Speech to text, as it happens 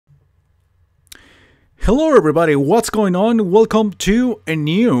Hello everybody, what's going on? Welcome to a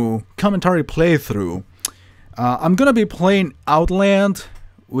new commentary playthrough. I'm gonna be playing Outland,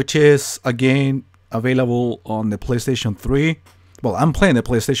 which is again available on the PlayStation 3. Well, I'm playing the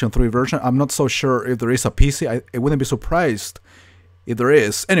PlayStation 3 version. I'm not so sure if there is a PC. I wouldn't be surprised if there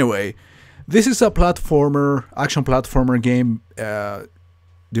is. Anyway, this is a platformer, action platformer game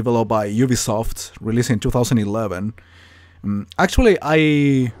developed by Ubisoft, released in 2011. Actually,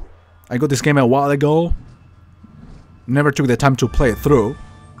 I got this game a while ago. Never took the time to play it through.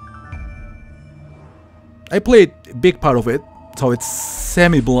 I played a big part of it, so it's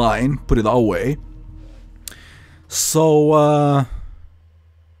semi-blind, put it that way. So, I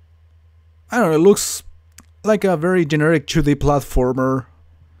don't know, it looks like a very generic 2D platformer.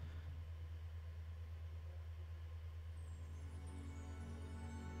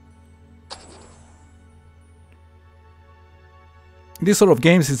 These sort of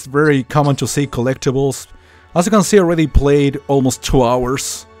games, it's very common to see collectibles. As you can see, I already played almost 2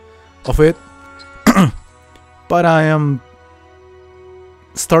 hours of it. But I am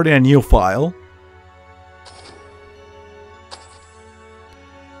starting a new file.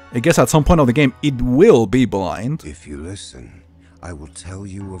 I guess at some point of the game, it will be blind. If you listen, I will tell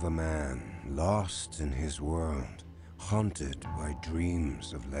you of a man lost in his world, haunted by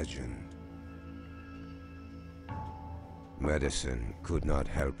dreams of legend. Medicine could not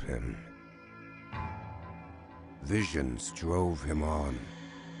help him. Visions drove him on.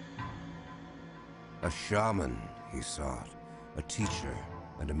 A shaman he sought, a teacher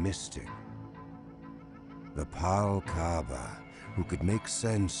and a mystic. The Pal Kaba, who could make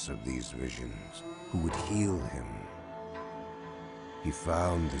sense of these visions, who would heal him. He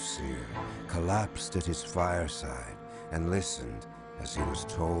found the seer, collapsed at his fireside, and listened as he was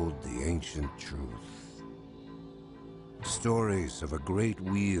told the ancient truth. Stories of a great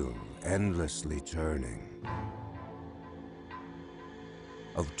wheel endlessly turning.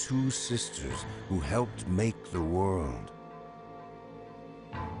 Of two sisters who helped make the world.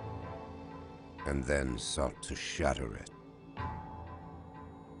 And then sought to shatter it.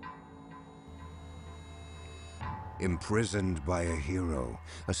 Imprisoned by a hero,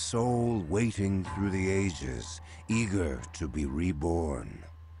 a soul waiting through the ages, eager to be reborn.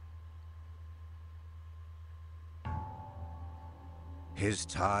 His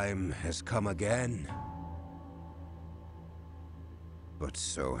time has come again, but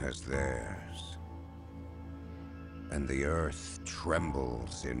so has theirs, and the earth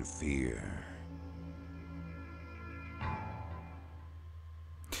trembles in fear.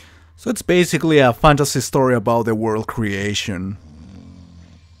 So it's basically a fantasy story about the world creation.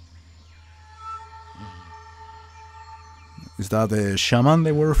 Is that the shaman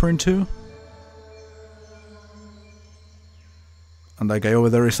they were referring to? And that guy over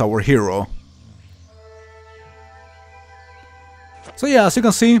there is our hero. So yeah, as you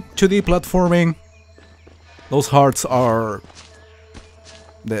can see, 2D platforming. Those hearts are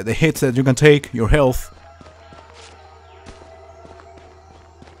the hits that you can take, your health.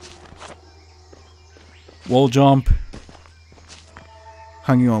 Wall jump.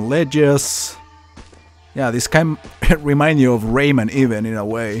 Hanging on ledges. Yeah, this kind of remind you of Rayman even in a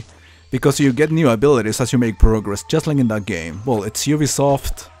way. Because you get new abilities as you make progress, just like in that game. Well, it's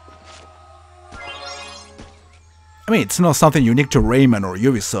Ubisoft. I mean, it's not something unique to Rayman or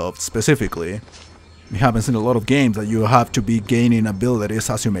Ubisoft specifically. It happens in a lot of games that you have to be gaining abilities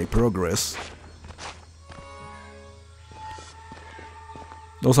as you make progress.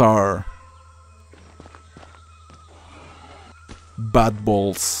 Those are bad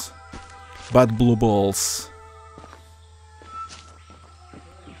balls. Bad blue balls.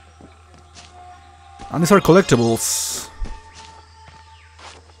 And these are collectibles.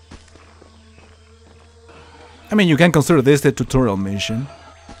 I mean, you can consider this the tutorial mission.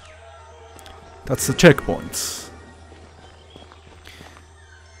 That's the checkpoints.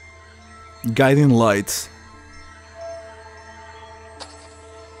 Guiding lights.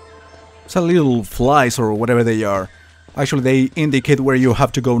 It's a little flies or whatever they are. Actually, they indicate where you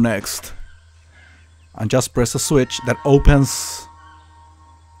have to go next. And just press a switch that opens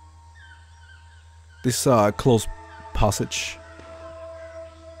this closed passage.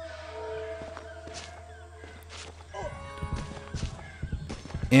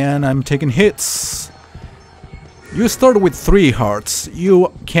 And I'm taking hits. You start with 3 hearts.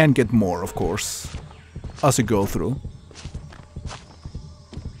 You can get more, of course, as you go through.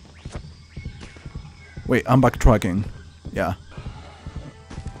 Wait, I'm backtracking. Yeah.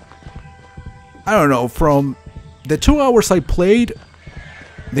 I don't know, from the 2 hours I played,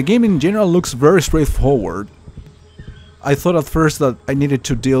 the game in general looks very straightforward. I thought at first that I needed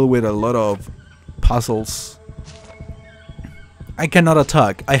to deal with a lot of puzzles. I cannot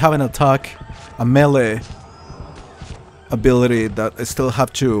attack. I have an attack, a melee ability that I still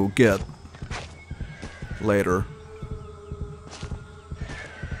have to get later.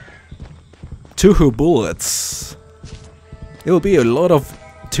 Tuhu bullets. It will be a lot of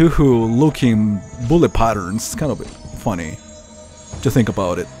Tuhu looking bullet patterns. It's kind of funny to think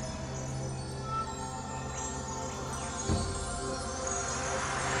about it.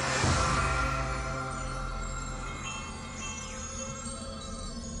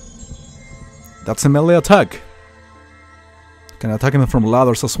 That's a melee attack. Can attack him from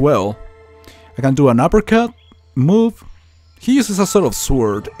ladders as well. I can do an uppercut move. He uses a sort of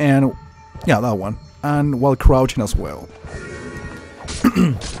sword and yeah, that one. And while crouching as well.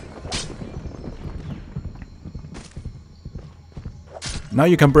 Now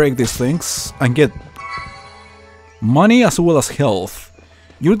you can break these things and get money as well as health.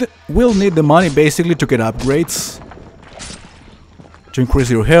 You will need the money basically to get upgrades, to increase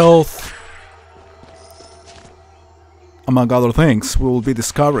your health, among other things we will be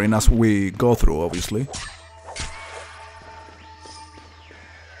discovering as we go through, obviously.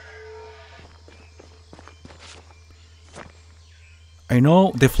 I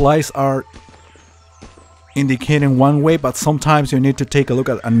know the flies are indicating one way, but sometimes you need to take a look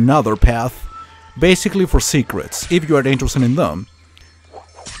at another path, basically for secrets, if you are interested in them.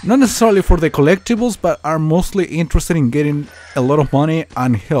 Not necessarily for the collectibles, but are mostly interested in getting a lot of money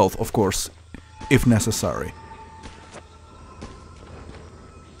and health, of course, if necessary.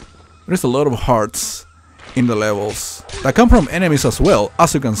 There's a lot of hearts in the levels that come from enemies as well,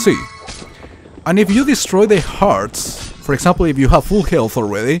 as you can see. And if you destroy the hearts, for example, if you have full health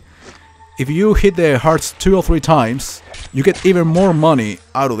already, if you hit the hearts 2 or 3 times, you get even more money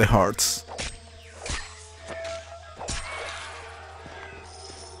out of the hearts.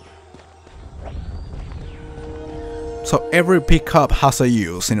 So every pickup has a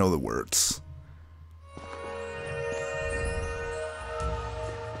use, in other words.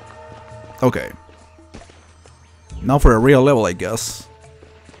 Okay. Now for a real level, I guess.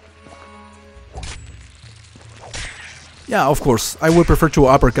 Yeah, of course, I would prefer to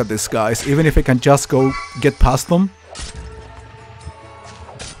uppercut these guys, even if I can just go get past them.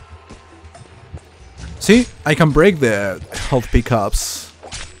 See, I can break the health pickups,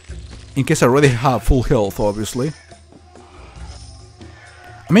 in case I already have full health, obviously.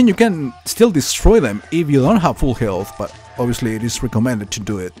 I mean, you can still destroy them if you don't have full health, but obviously it is recommended to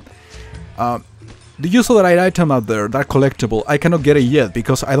do it. The use of that item out there, that collectible, I cannot get it yet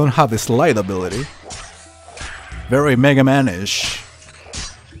because I don't have the slide ability. Very Mega Man-ish.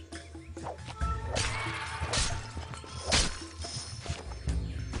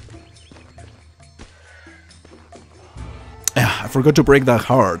 I forgot to break that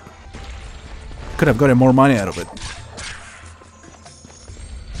heart. Could have gotten more money out of it.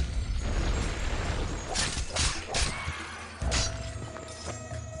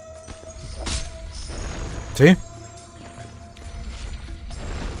 See?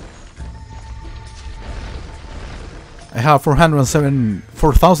 I have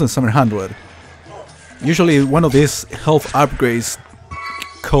 4,700. Usually one of these health upgrades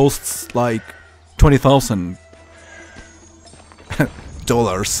costs like $20,000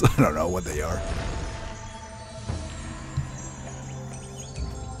 dollars. I don't know what they are.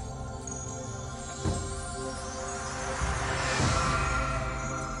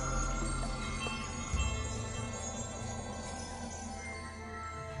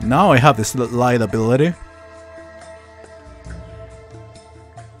 Now I have this light ability.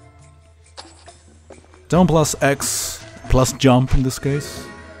 Down plus X plus jump in this case.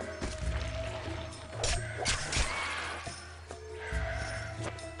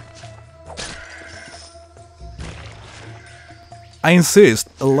 I insist,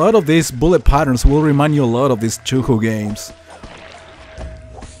 a lot of these bullet patterns will remind you a lot of these Tuhu games.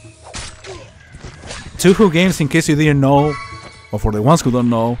 Tuhu games, in case you didn't know, or for the ones who don't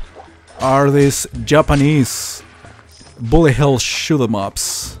know, are these Japanese bullet hell shoot 'em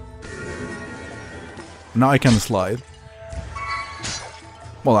ups. Now I can slide.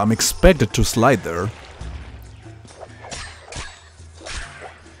 Well, I'm expected to slide there.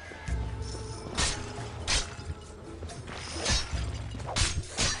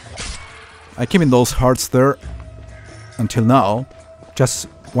 I keep in those hearts there until now. Just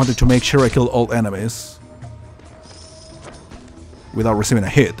wanted to make sure I killed all enemies. Without receiving a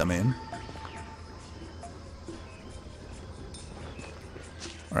hit, I mean.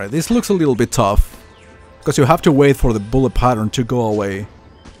 Alright, this looks a little bit tough. Because you have to wait for the bullet pattern to go away.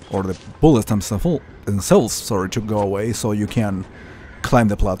 Or the bullets themselves, sorry, to go away so you can climb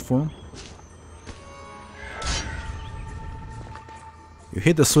the platform. You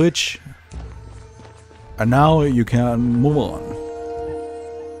hit the switch, and now you can move on.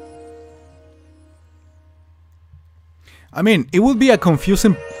 I mean, it would be a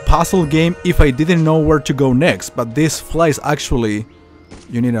confusing puzzle game if I didn't know where to go next, but this flies actually,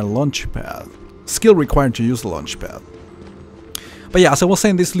 you need a launch pad. Skill required to use the launch pad. But yeah, as I was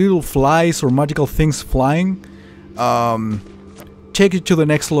saying, these little flies or magical things flying take you to the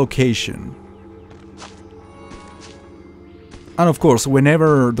next location. And of course,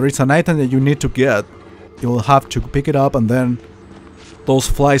 whenever there is an item that you need to get, you will have to pick it up, and then those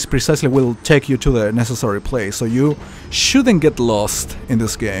flies precisely will take you to the necessary place. So you shouldn't get lost in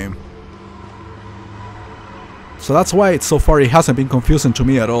this game. So that's why so far it hasn't been confusing to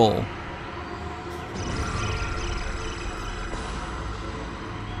me at all.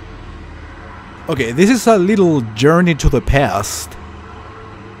 Okay, this is a little journey to the past.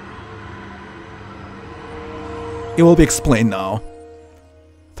 It will be explained now.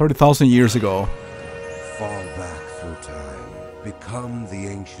 30,000 years ago. Fall back through time. Become the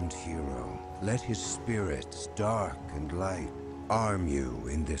ancient hero. Let his spirits, dark and light, arm you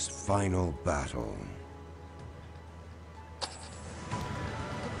in this final battle.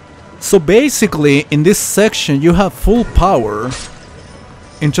 So basically, in this section, you have full power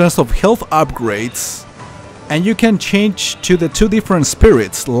in terms of health upgrades, and you can change to the two different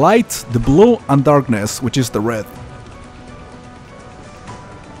spirits, light, the blue, and darkness, which is the red.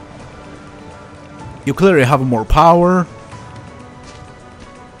 You clearly have more power.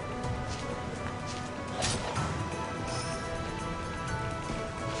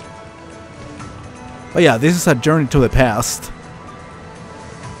 But yeah, this is a journey to the past.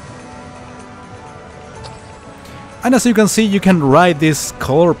 And as you can see, you can ride these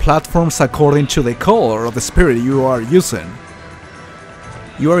color platforms according to the color of the spirit you are using.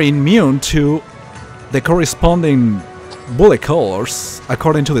 You are immune to the corresponding bullet colors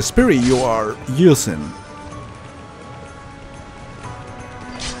according to the spirit you are using.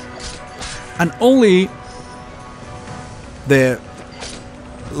 And only the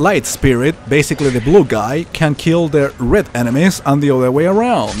light spirit, basically the blue guy, can kill the red enemies, and the other way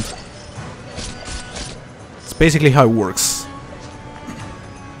around. It's basically how it works.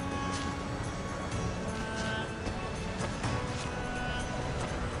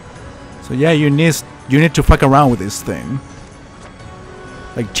 So yeah, you need to fuck around with this thing.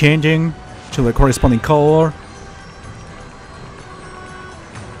 Like changing to the corresponding color.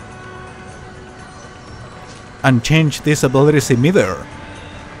 And change these abilities in midair.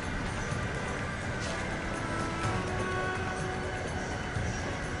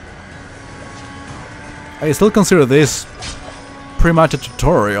 I still consider this pretty much a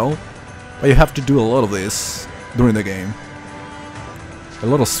tutorial, but you have to do a lot of this during the game. A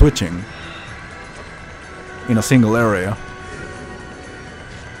lot of switching in a single area.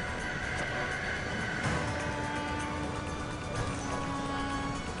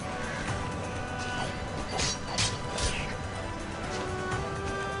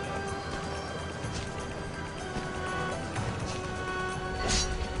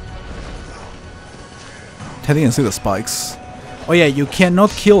 I didn't see the spikes. Oh yeah, you cannot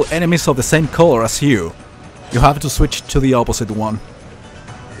kill enemies of the same color as you. You have to switch to the opposite one.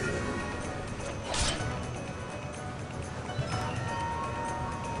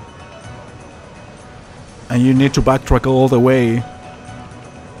 And you need to backtrack all the way.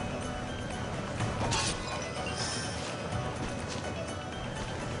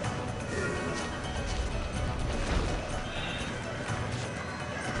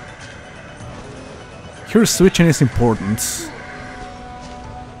 Here switching is important.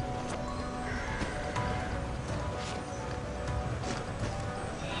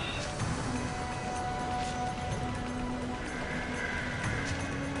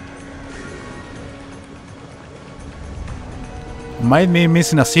 Might be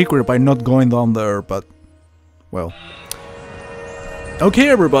missing a secret by not going down there, but well. Okay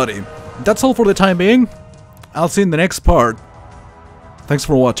everybody, that's all for the time being. I'll see you in the next part. Thanks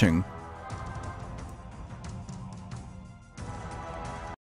for watching.